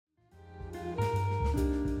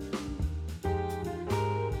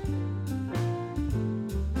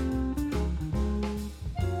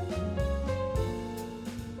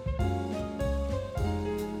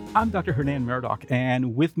I'm Dr. Hernan Murdock,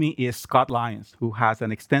 and with me is Scott Lyons, who has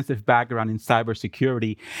an extensive background in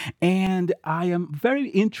cybersecurity. And I am very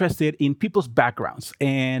interested in people's backgrounds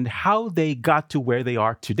and how they got to where they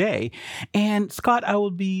are today. And Scott, I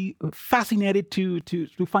will be fascinated to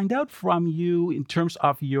find out from you in terms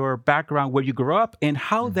of your background, where you grew up, and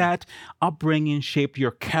how that upbringing shaped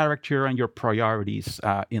your character and your priorities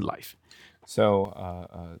in life.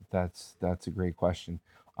 That's a great question.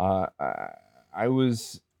 I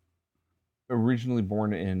was originally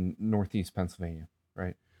born in Northeast Pennsylvania,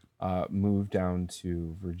 right? Moved down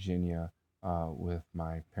to Virginia with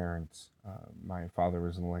my parents. My father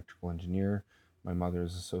was an electrical engineer. My mother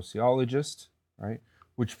is a sociologist, right?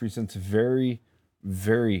 Which presents a very,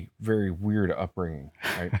 very, very weird upbringing,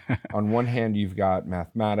 right? On one hand, you've got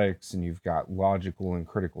mathematics and you've got logical and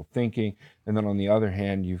critical thinking. And then on the other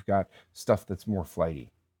hand, you've got stuff that's more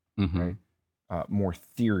flighty, Hmm. right? More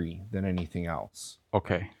theory than anything else, right?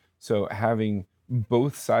 Okay. So having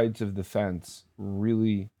both sides of the fence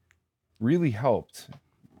really, really helped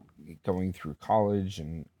going through college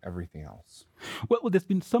and everything else. Well, there's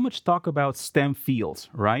been so much talk about STEM fields,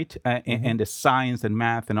 right? Hmm. And the science and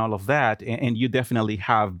math and all of that. And you definitely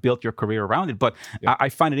have built your career around it. But Yep. I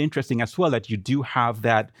find it interesting as well that you do have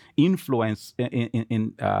that influence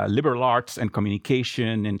in liberal arts and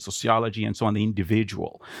communication and sociology and so on, the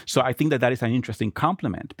individual. So I think that that is an interesting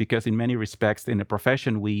complement because, in many respects, in the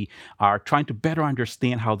profession, we are trying to better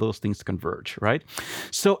understand how those things converge, right?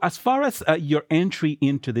 So, as far as your entry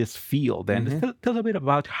into this field, then Hmm. tell a bit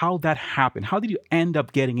about how that happened. How did you end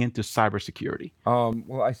up getting into cybersecurity?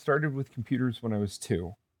 Well, I started with computers when I was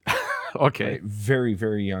 2, Okay. right? Very,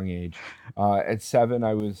 very young age. At 7,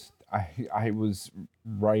 I was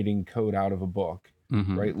writing code out of a book,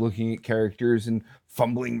 Hmm. right? Looking at characters and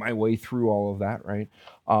fumbling my way through all of that, right?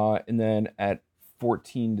 And then at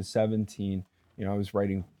 14 to 17, I was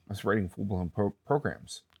writing full blown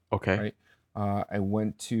programs, Okay. right? I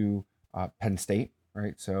went to Penn State,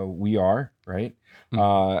 right? So we are, right?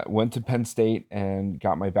 Hmm. Went to Penn State and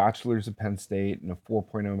got my bachelor's at Penn State and a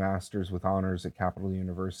 4.0 master's with honors at Capital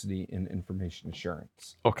University in information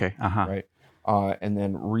assurance, Okay. Uh huh. right? And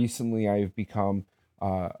then recently I've become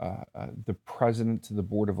the president to the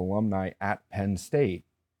board of alumni at Penn State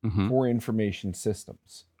Hmm. for information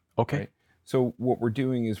systems, Okay. right? So what we're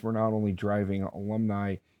doing is we're not only driving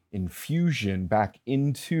alumni infusion back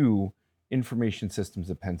into information systems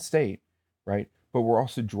at Penn State, right? But we're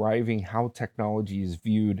also driving how technology is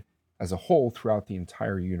viewed as a whole throughout the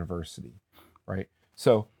entire university, right?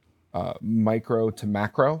 So micro to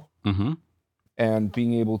macro, Hmm. and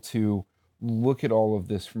being able to look at all of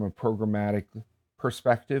this from a programmatic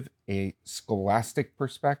perspective, a scholastic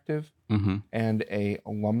perspective, Hmm. and a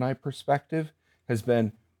alumni perspective has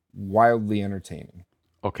been wildly entertaining.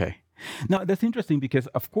 Okay. Now that's interesting because,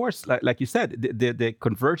 of course, like you said, the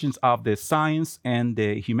convergence of the science and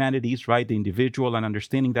the humanities, right, the individual and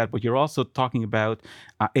understanding that, but you're also talking about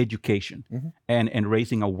education Hmm. and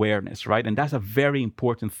raising awareness, right? And Hmm. that's a very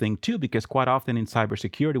important thing too, because quite often in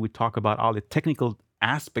cybersecurity we talk about all the technical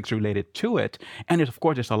aspects related to it, and of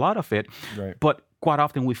course there's a lot of it, Right. but quite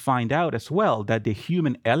often we find out as well that the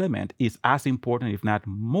human element is as important, if not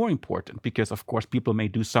more important, because of course people may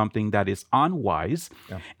do something that is unwise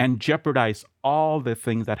Yeah. and jeopardize all the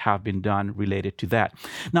things that have been done related to that.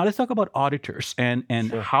 Now let's talk about auditors and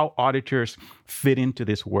Sure. how auditors fit into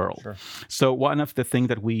this world. Sure. So one of the things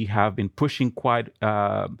that we have been pushing quite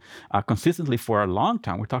consistently for a long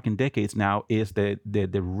time, we're talking decades now, is the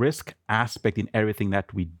risk aspect in everything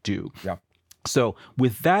that we do. Yeah. So,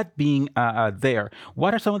 with that being there,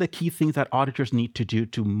 what are some of the key things that auditors need to do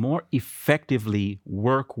to more effectively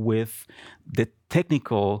work with the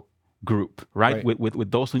technical group, right? Right.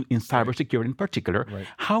 With those in Right. cybersecurity in particular. Right.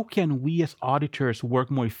 How can we as auditors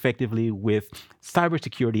work more effectively with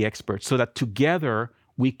cybersecurity experts so that together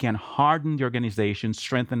we can harden the organization,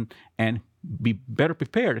 strengthen, and be better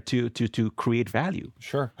prepared to create value?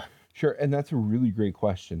 Sure. Sure. And that's a really great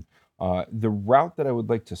question. The route that I would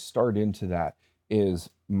like to start into that is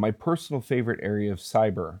my personal favorite area of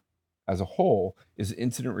cyber as a whole is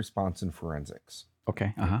incident response and forensics.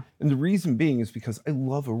 Okay. Uh Right. huh. And the reason being is because I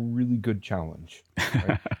love a really good challenge,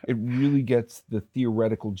 right? It really gets the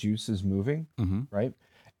theoretical juices moving, Hmm. right?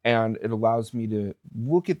 And it allows me to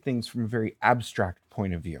look at things from a very abstract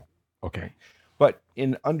point of view, right? Okay. But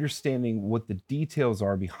in understanding what the details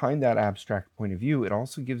are behind that abstract point of view, it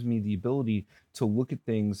also gives me the ability to look at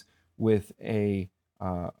things with a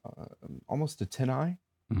almost a tin eye,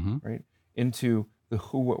 Hmm. right? Into the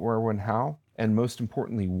who, what, where, when, how, and most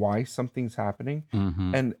importantly, why something's happening.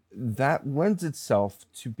 Hmm. And that lends itself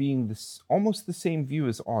to being this almost the same view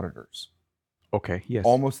as auditors, Okay. Yes.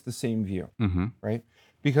 Almost the same view, Mm-hmm. right?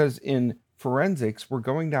 Because in forensics, we're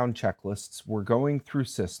going down checklists, we're going through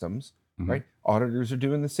systems, Mm-hmm. right? Auditors are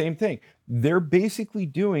doing the same thing. They're basically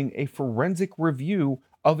doing a forensic review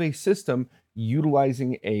of a system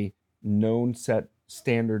utilizing a known set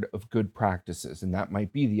standard of good practices. And that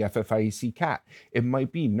might be the FFIEC CAT. It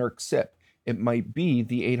might be NERC CIP. It might be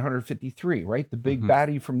the 853, right? The big Mm-hmm.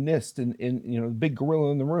 baddie from NIST and the big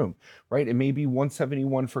gorilla in the room, right? It may be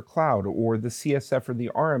 171 for cloud or the CSF or the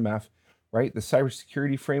RMF, right? The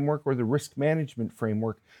cybersecurity framework or the risk management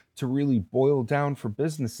framework to really boil down for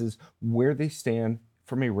businesses where they stand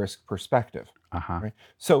from a risk perspective, Uh-huh. right?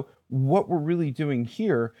 So what we're really doing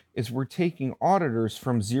here is we're taking auditors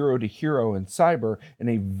from zero to hero in cyber in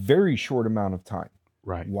a very short amount of time.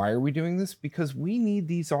 Right. Why are we doing this? Because we need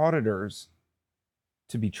these auditors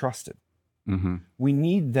to be trusted. Mm-hmm. We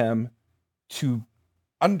need them to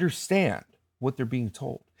understand what they're being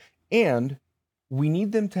told. And we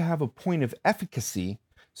need them to have a point of efficacy.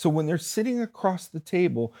 So when they're sitting across the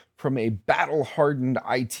table from a battle-hardened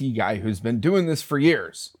IT guy who's been doing this for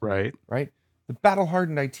years, Right. right? The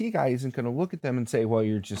battle-hardened IT guy isn't going to look at them and say, "Well,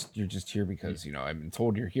 you're just here because I've been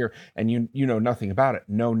told you're here and you know nothing about it."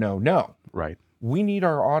 No, no, no. Right. We need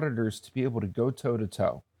our auditors to be able to go toe to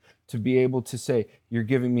toe, to be able to say, "You're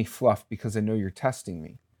giving me fluff because I know you're testing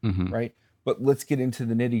me," Mm-hmm. right? But let's get into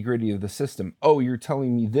the nitty gritty of the system. Oh, you're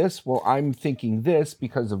telling me this? Well, I'm thinking this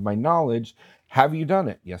because of my knowledge. Have you done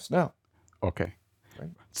it? Yes, no. Okay. Right?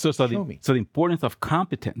 So Show me. the importance of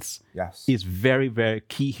competence Yes. is very, very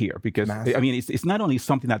key here because Massive. I mean it's not only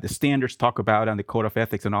something that the standards talk about and the code of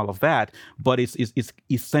ethics and all of that, but it's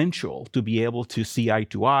essential to be able to see eye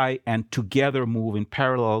to eye and together move in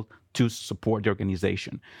parallel to support the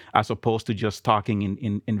organization, as opposed to just talking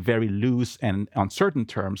in very loose and uncertain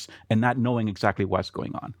terms and not knowing exactly what's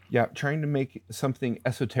going on. Yeah, trying to make something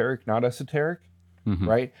esoteric, not esoteric, Mm-hmm.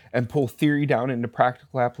 right? And pull theory down into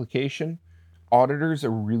practical application. Auditors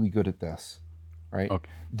are really good at this, right? Okay.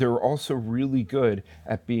 They're also really good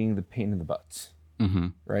at being the pain in the butts, Mm-hmm.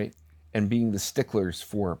 right? And being the sticklers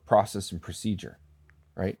for process and procedure,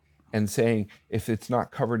 right? And saying, if it's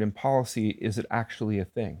not covered in policy, is it actually a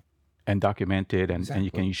thing? And documented, and you Exactly.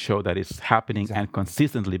 can show that it's happening and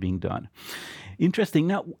consistently being done. Interesting.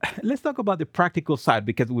 Now, let's talk about the practical side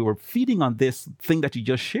because we were feeding on this thing that you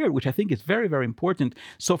just shared, which I think is very, very important.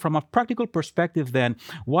 So from a practical perspective, then,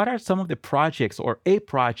 what are some of the projects or a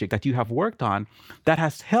project that you have worked on that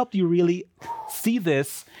has helped you really see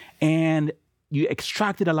this and you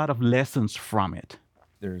extracted a lot of lessons from it?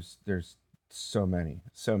 There's so many.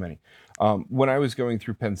 When I was going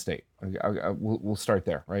through Penn State, we'll start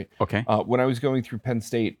there, right? Okay. When I was going through Penn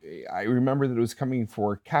State, I remember that it was coming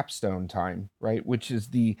for capstone time, right? Which is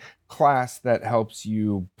the class that helps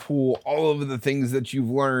you pool all of the things that you've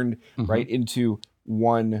learned, right, into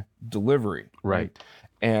one delivery. Right.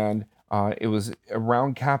 And it was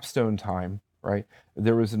around capstone time, right?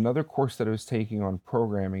 There was another course that I was taking on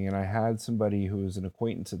programming, and I had somebody who was an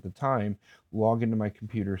acquaintance at the time log into my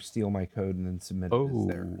computer, steal my code, and then submit it as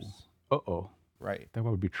theirs. Uh-oh. Right. That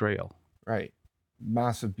was betrayal. Right.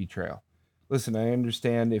 Massive betrayal. Listen, I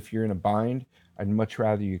understand if you're in a bind, I'd much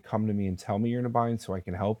rather you come to me and tell me you're in a bind so I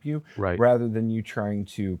can help you, Right. rather than you trying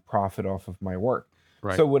to profit off of my work.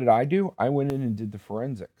 Right. So what did I do? I went in and did the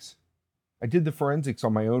forensics. I did the forensics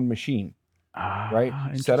on my own machine, right?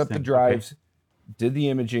 Set up the interesting. drives, did the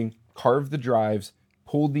imaging, carved the drives,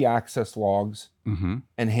 pulled the access logs, Mm-hmm.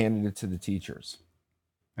 and handed it to the teachers.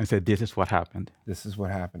 And said, this is what happened. This is what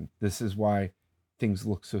happened. This is why things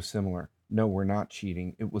look so similar. No, we're not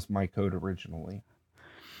cheating. It was my code originally.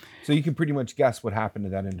 So you can pretty much guess what happened to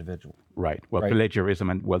that individual. Right. Well, Right. plagiarism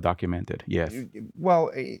and well documented. Yes. Well,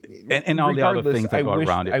 And all the other regardless, things that go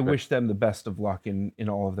around it. I but- wish them the best of luck in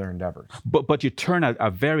all of their endeavors. But you turn a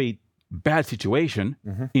very bad situation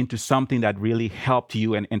into something that really helped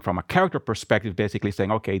you. And from a character perspective, basically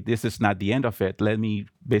saying, okay, this is not the end of it. Let me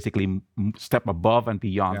basically step above and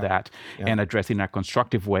beyond that and address it in a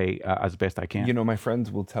constructive way as best I can. You know, my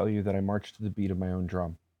friends will tell you that I march to the beat of my own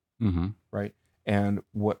drum, Mm-hmm. right? And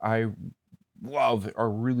what I love are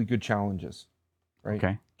really good challenges, right?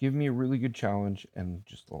 Okay. Give me a really good challenge and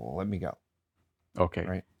just let me go. Okay.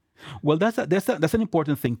 Right. Well, that's an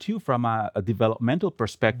important thing too, from a developmental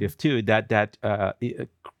perspective too. That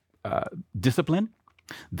discipline,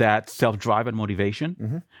 that self-drive and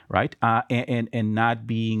motivation, right? And not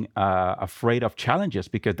being afraid of challenges,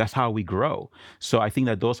 because that's how we grow. So I think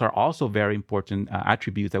that those are also very important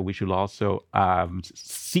attributes that we should also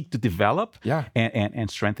seek to develop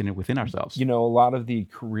and strengthen it within ourselves. You know, a lot of the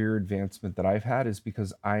career advancement that I've had is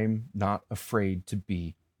because I'm not afraid to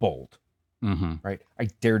be bold. Mm-hmm. Right? I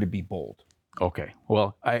dare to be bold. Okay.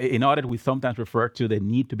 Well, in audit, we sometimes refer to the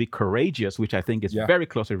need to be courageous, which I think is Yeah, very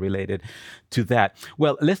closely related to that.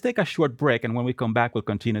 Well, let's take a short break. And when we come back, we'll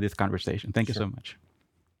continue this conversation. Thank you sure. so much.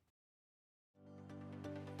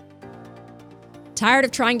 Tired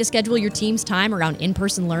of trying to schedule your team's time around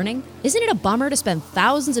in-person learning? Isn't it a bummer to spend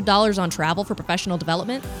thousands of dollars on travel for professional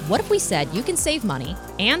development? What if we said you can save money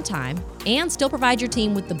and time and still provide your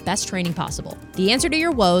team with the best training possible? The answer to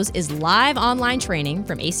your woes is live online training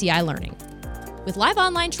from ACI Learning. With live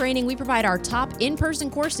online training, we provide our top in-person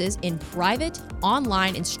courses in private,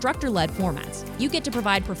 online, instructor-led formats. You get to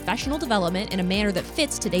provide professional development in a manner that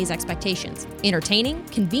fits today's expectations. Entertaining,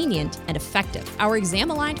 convenient, and effective. Our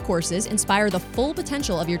exam-aligned courses inspire the full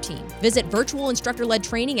potential of your team. Visit virtual instructor-led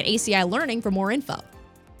training at ACI Learning for more info.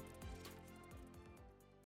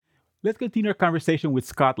 Let's continue our conversation with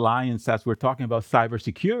Scott Lyons as we're talking about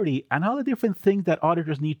cybersecurity and all the different things that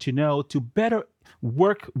auditors need to know to better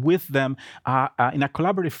work with them in a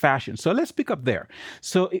collaborative fashion. So let's pick up there.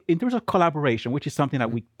 So in terms of collaboration, which is something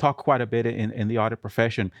that we talk quite a bit in the audit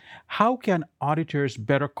profession, how can auditors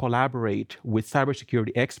better collaborate with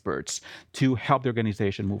cybersecurity experts to help the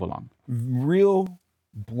organization move along? Real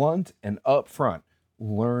blunt and upfront.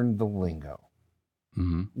 Learn the lingo.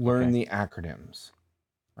 Learn Okay. the acronyms.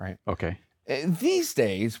 Right. Okay. These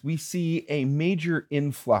days, we see a major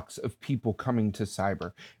influx of people coming to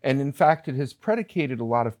cyber. And in fact, it has predicated a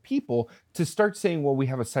lot of people to start saying, well, we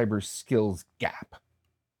have a cyber skills gap.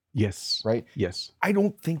 Yes. Right. Yes. I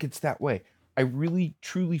don't think it's that way. I really,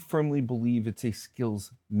 truly, firmly believe it's a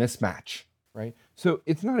skills mismatch. Right. So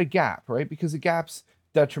it's not a gap, right? Because a gap's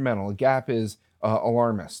detrimental. A gap is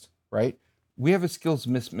alarmist. Right. We have a skills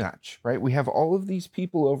mismatch, right? We have all of these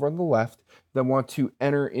people over on the left that want to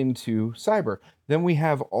enter into cyber. Then we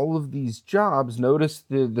have all of these jobs, notice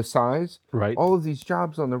the size, Right. all of these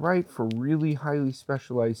jobs on the right for really highly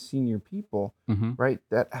specialized senior people, right?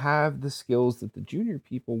 That have the skills that the junior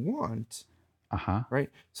people want,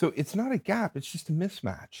 right? So it's not a gap, it's just a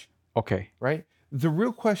mismatch, Okay. right? The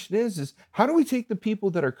real question is how do we take the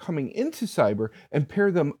people that are coming into cyber and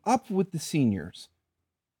pair them up with the seniors?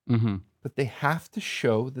 But they have to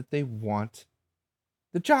show that they want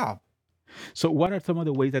the job. So, what are some of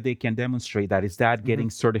the ways that they can demonstrate that? Is that getting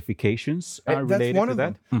certifications That's related one to of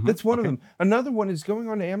that? them. That's one of Okay. them. Another one is going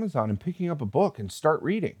on Amazon and picking up a book and start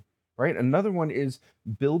reading, right? Another one is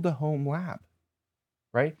build a home lab,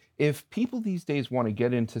 right? If people these days want to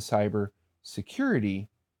get into cyber security,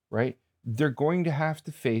 right, they're going to have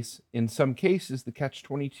to face, in some cases, the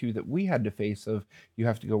catch-22 that we had to face of you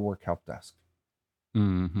have to go work help desk.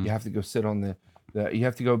 You have to go sit on you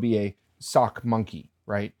have to go be a sock monkey,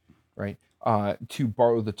 right? Right. To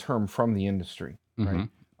borrow the term from the industry, right?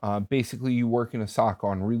 Basically, you work in a SOC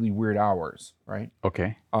on really weird hours, right?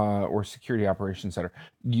 Okay. Or security operations center.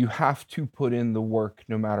 You have to put in the work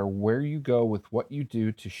no matter where you go with what you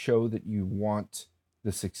do to show that you want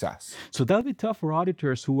the success. So that'll be tough for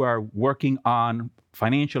auditors who are working on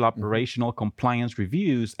financial, operational compliance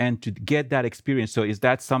reviews and to get that experience. So is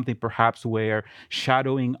that something perhaps where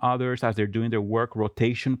shadowing others as they're doing their work,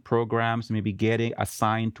 rotation programs, maybe getting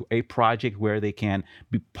assigned to a project where they can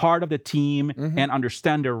be part of the team and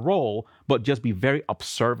understand their role, but just be very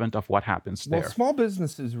observant of what happens there? Well, small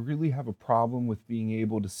businesses really have a problem with being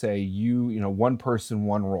able to say one person,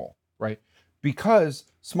 one role, right? Because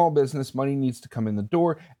small business money needs to come in the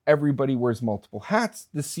door. Everybody wears multiple hats.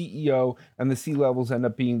 The CEO and the C-levels end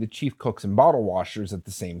up being the chief cooks and bottle washers at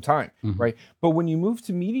the same time, right? But when you move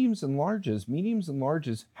to mediums and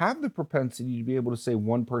larges have the propensity to be able to say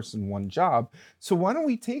one person, one job. So why don't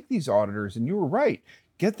we take these auditors, and you were right,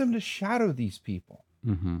 get them to shadow these people,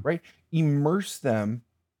 right? Immerse them,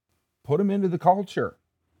 put them into the culture.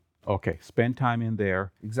 Okay, spend time in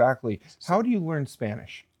there. Exactly. How do you learn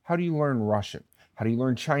Spanish? How do you learn Russian? How do you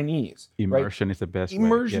learn Chinese? Immersion right? is the best way.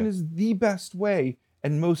 Immersion Yeah. is the best way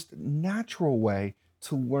and most natural way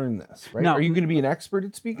to learn this, right? Now- Are you going to be an expert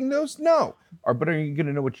at speaking those? No. But are you going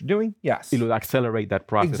to know what you're doing? Yes. It will accelerate that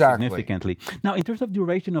process Exactly. significantly. Now, in terms of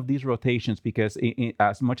duration of these rotations, because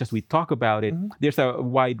as much as we talk about it, there's a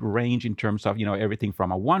wide range in terms of everything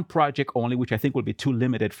from a one project only, which I think will be too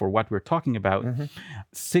limited for what we're talking about,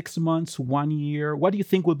 6 months, 1 year. What do you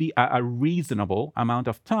think would be a reasonable amount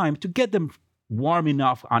of time to get them warm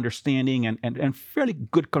enough, understanding, and fairly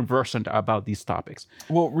good conversant about these topics?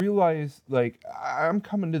 Well, realize I'm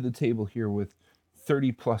coming to the table here with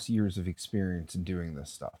 30 plus years of experience in doing this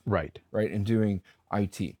stuff. Right. Right. And doing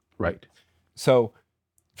IT. Right. So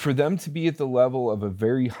for them to be at the level of a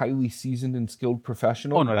very highly seasoned and skilled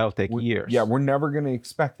professional. Oh, no, that'll take years. Yeah, we're never going to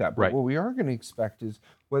expect that. But Right. what we are going to expect is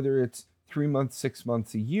whether it's 3 months, 6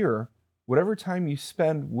 months, a year, whatever time you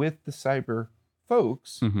spend with the cyber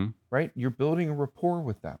folks, Mm-hmm. right, you're building a rapport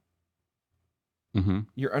with them. Mm-hmm.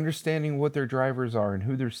 You're understanding what their drivers are and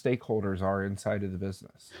who their stakeholders are inside of the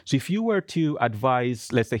business. So if you were to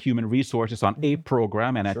advise, let's say, human resources on a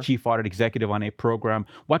program and a Sure. chief audit executive on a program,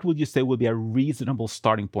 what would you say would be a reasonable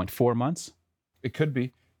starting point? 4 months? It could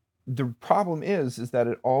be. The problem is that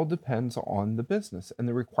it all depends on the business and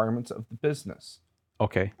the requirements of the business.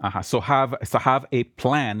 Okay. So have a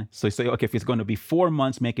plan. So you say, okay, if it's going to be 4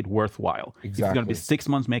 months, make it worthwhile. If it's going to be Exactly. 6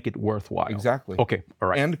 months, make it worthwhile. Exactly. Okay. All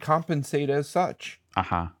right. And compensate as such.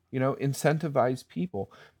 Incentivize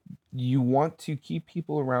people. You want to keep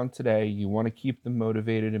people around today. You want to keep them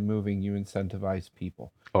motivated and moving. You incentivize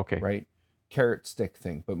people. Okay. Right? Carrot stick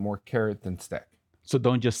thing, but more carrot than stick. So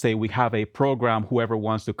don't just say we have a program, whoever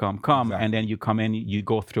wants to come, Exactly. and then you come in, you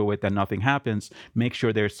go through it, and nothing happens. Make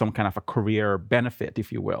sure there's some kind of a career benefit,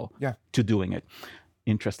 if you will, to doing it.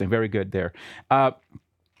 Interesting. Very good there.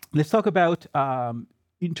 Let's talk about,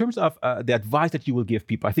 in terms of the advice that you will give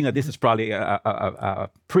people. I think that this is probably a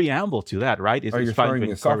preamble to that, right? You're throwing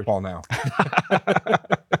me a softball now.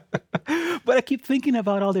 But I keep thinking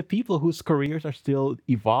about all the people whose careers are still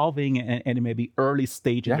evolving and maybe early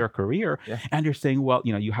stage in their career. And they're saying, well,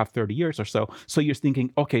 you have 30 years or so. So you're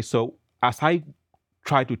thinking, okay, so as I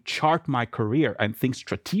try to chart my career and think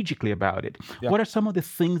strategically about it, what are some of the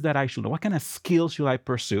things that I should know? What kind of skills should I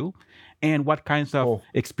pursue? And what kinds of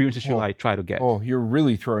experiences should I try to get? Oh, you're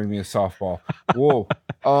really throwing me a softball. Whoa.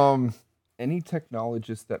 Any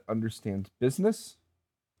technologist that understands business,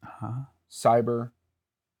 cyber,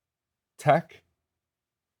 tech,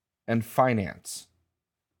 and finance.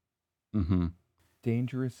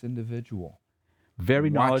 Dangerous individual.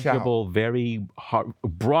 Very knowledgeable, very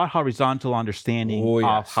broad horizontal understanding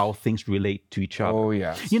of how things relate to each other. Oh,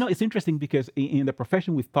 yes. It's interesting because in the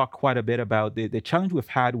profession, we've talked quite a bit about the challenge we've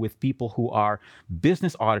had with people who are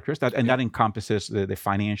business auditors, that encompasses the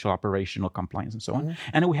financial, operational compliance, and so on.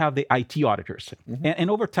 And then we have the IT auditors.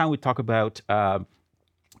 And over time, we talk about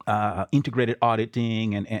integrated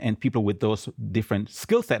auditing and people with those different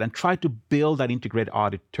skill set, and try to build that integrated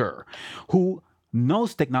auditor who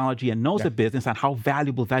knows technology and knows the business and how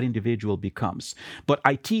valuable that individual becomes. But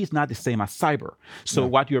IT is not the same as cyber. So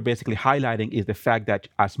what you're basically highlighting is the fact that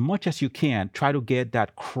as much as you can, try to get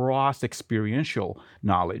that cross-experiential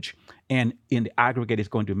knowledge. And in the aggregate, it's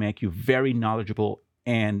going to make you very knowledgeable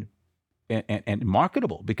and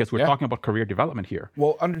marketable, because we're talking about career development here.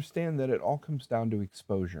 Well, understand that it all comes down to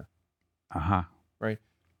exposure. Right?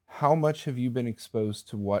 How much have you been exposed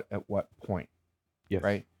to what at what point? Yes.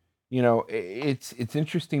 Right? It's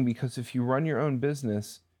interesting because if you run your own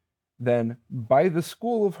business, then by the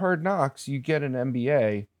school of hard knocks, you get an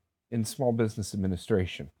MBA in small business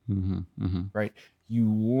administration. Right? You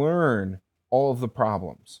learn all of the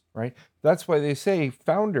problems. Right? That's why they say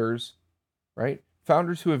founders, right?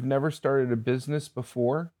 Founders who have never started a business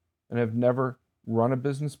before and have never run a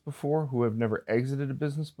business before, who have never exited a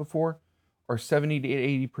business before, are 70 to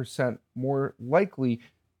 80% more likely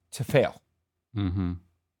to fail.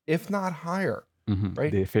 If not higher,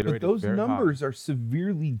 right? But those numbers are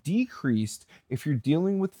severely decreased if you're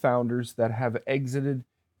dealing with founders that have exited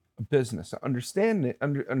a business. Understand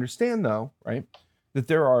though, right, that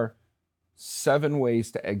there are 7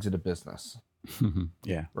 ways to exit a business.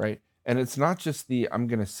 Right? And it's not just I'm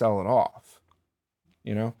going to sell it off.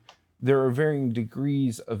 There are varying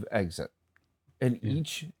degrees of exit. And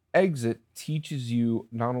each exit teaches you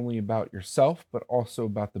not only about yourself, but also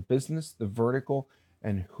about the business, the vertical,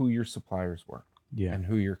 and who your suppliers were and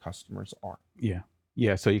who your customers are.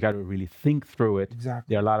 So you got to really think through it.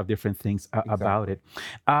 Exactly. There are a lot of different things about it.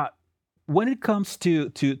 When it comes to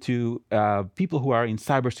people who are in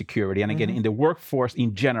cybersecurity, and again, in the workforce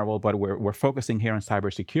in general, but we're focusing here on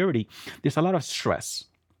cybersecurity, there's a lot of stress.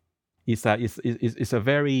 It's a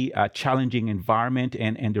very challenging environment,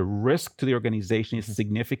 and the risk to the organization is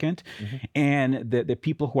significant. And the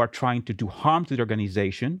people who are trying to do harm to the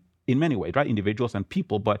organization, in many ways, right? Individuals and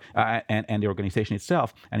people, but and the organization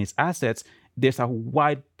itself and its assets. There's a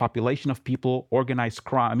wide population of people, organized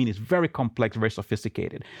crime. I mean, it's very complex, very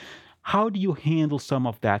sophisticated. How do you handle some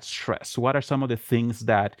of that stress? What are some of the things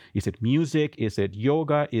is it music? Is it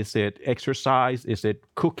yoga? Is it exercise? Is it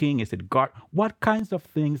cooking? Is it what kinds of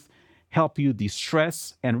things help you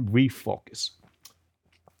de-stress and refocus?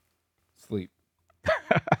 Sleep.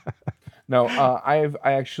 No,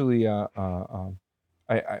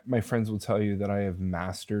 my friends will tell you that I have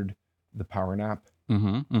mastered the power nap,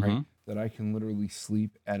 right? That I can literally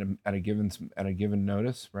sleep at a given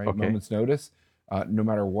notice, right? Moment's notice, no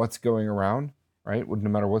matter what's going around, right? No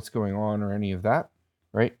matter what's going on or any of that,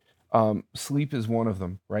 right? Sleep is one of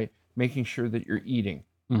them, right? making sure that you're eating,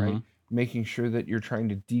 right? Making sure that you're trying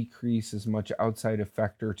to decrease as much outside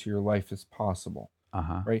effector to your life as possible,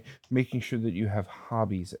 right? Making sure that you have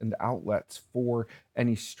hobbies and outlets for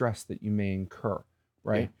any stress that you may incur,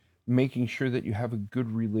 right? Making sure that you have a good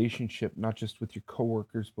relationship, not just with your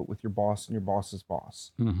coworkers, but with your boss and your boss's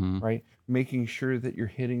boss, right? Making sure that you're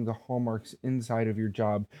hitting the hallmarks inside of your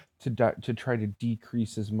job to try to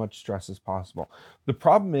decrease as much stress as possible. The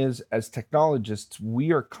problem is, as technologists,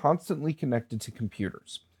 we are constantly connected to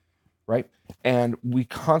computers, right? And we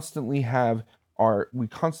constantly have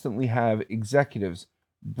executives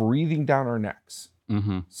breathing down our necks,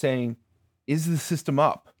 saying, "Is the system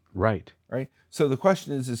up?" Right. Right. So the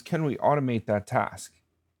question is can we automate that task?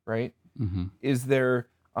 Right. Is there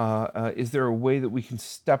a way that we can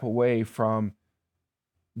step away from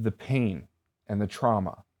the pain and the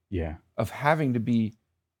trauma of having to be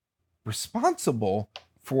responsible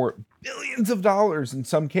for billions of dollars in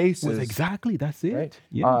some cases? Exactly, that's it. Right?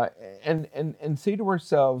 Yeah. And say to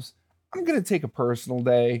ourselves, I'm going to take a personal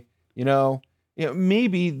day.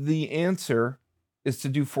 Maybe the answer is to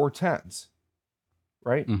do 4 10s.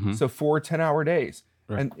 Right. So 4 10-hour days,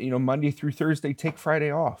 and Monday through Thursday, take Friday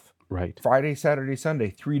off. Right. Friday, Saturday, Sunday,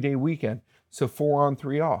 3-day weekend. So 4 on,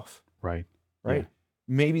 3 off. Right. Right.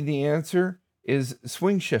 Maybe the answer is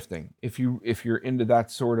swing shifting. If you're into that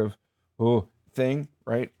sort of thing,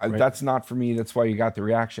 right? That's not for me. That's why you got the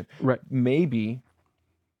reaction. Right. Maybe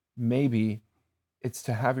it's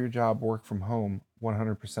to have your job work from home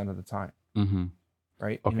 100% of the time.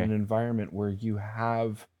 Right. Okay. In an environment where you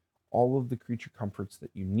have all of the creature comforts that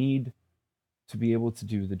you need to be able to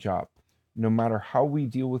do the job. No matter how we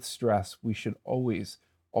deal with stress, we should always,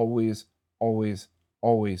 always, always,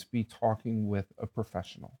 always be talking with a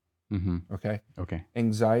professional. Okay? Okay.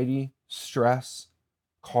 Anxiety, stress,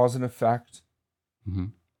 cause and effect,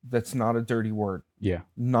 that's not a dirty word. Yeah.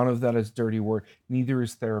 None of that is dirty word. Neither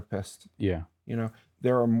is therapist. Yeah.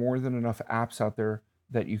 There are more than enough apps out there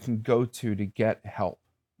that you can go to get help.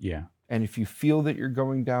 Yeah. And if you feel that you're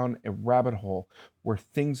going down a rabbit hole where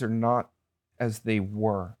things are not as they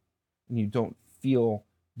were, and you don't feel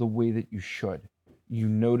the way that you should, you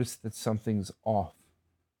notice that something's off,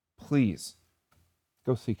 please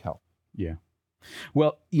go seek help. Yeah.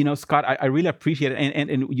 Well, Scott, I really appreciate it.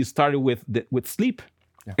 And you started with sleep.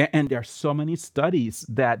 Yeah. And there are so many studies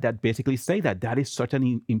that basically say that is such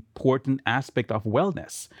an important aspect of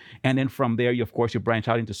wellness. And then from there, you branch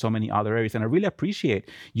out into so many other areas. And I really appreciate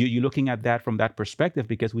you looking at that from that perspective,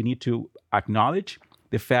 because we need to acknowledge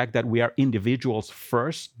the fact that we are individuals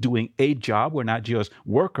first doing a job. We're not just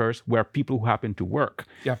workers. We're people who happen to work.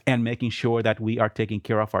 Yeah. And making sure that we are taking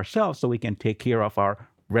care of ourselves so we can take care of our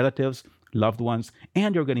relatives, loved ones,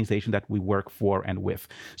 and the organization that we work for and with.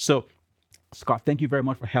 So, Scott, thank you very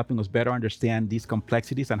much for helping us better understand these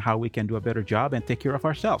complexities and how we can do a better job and take care of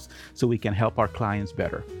ourselves so we can help our clients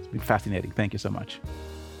better. It's been fascinating. Thank you so much.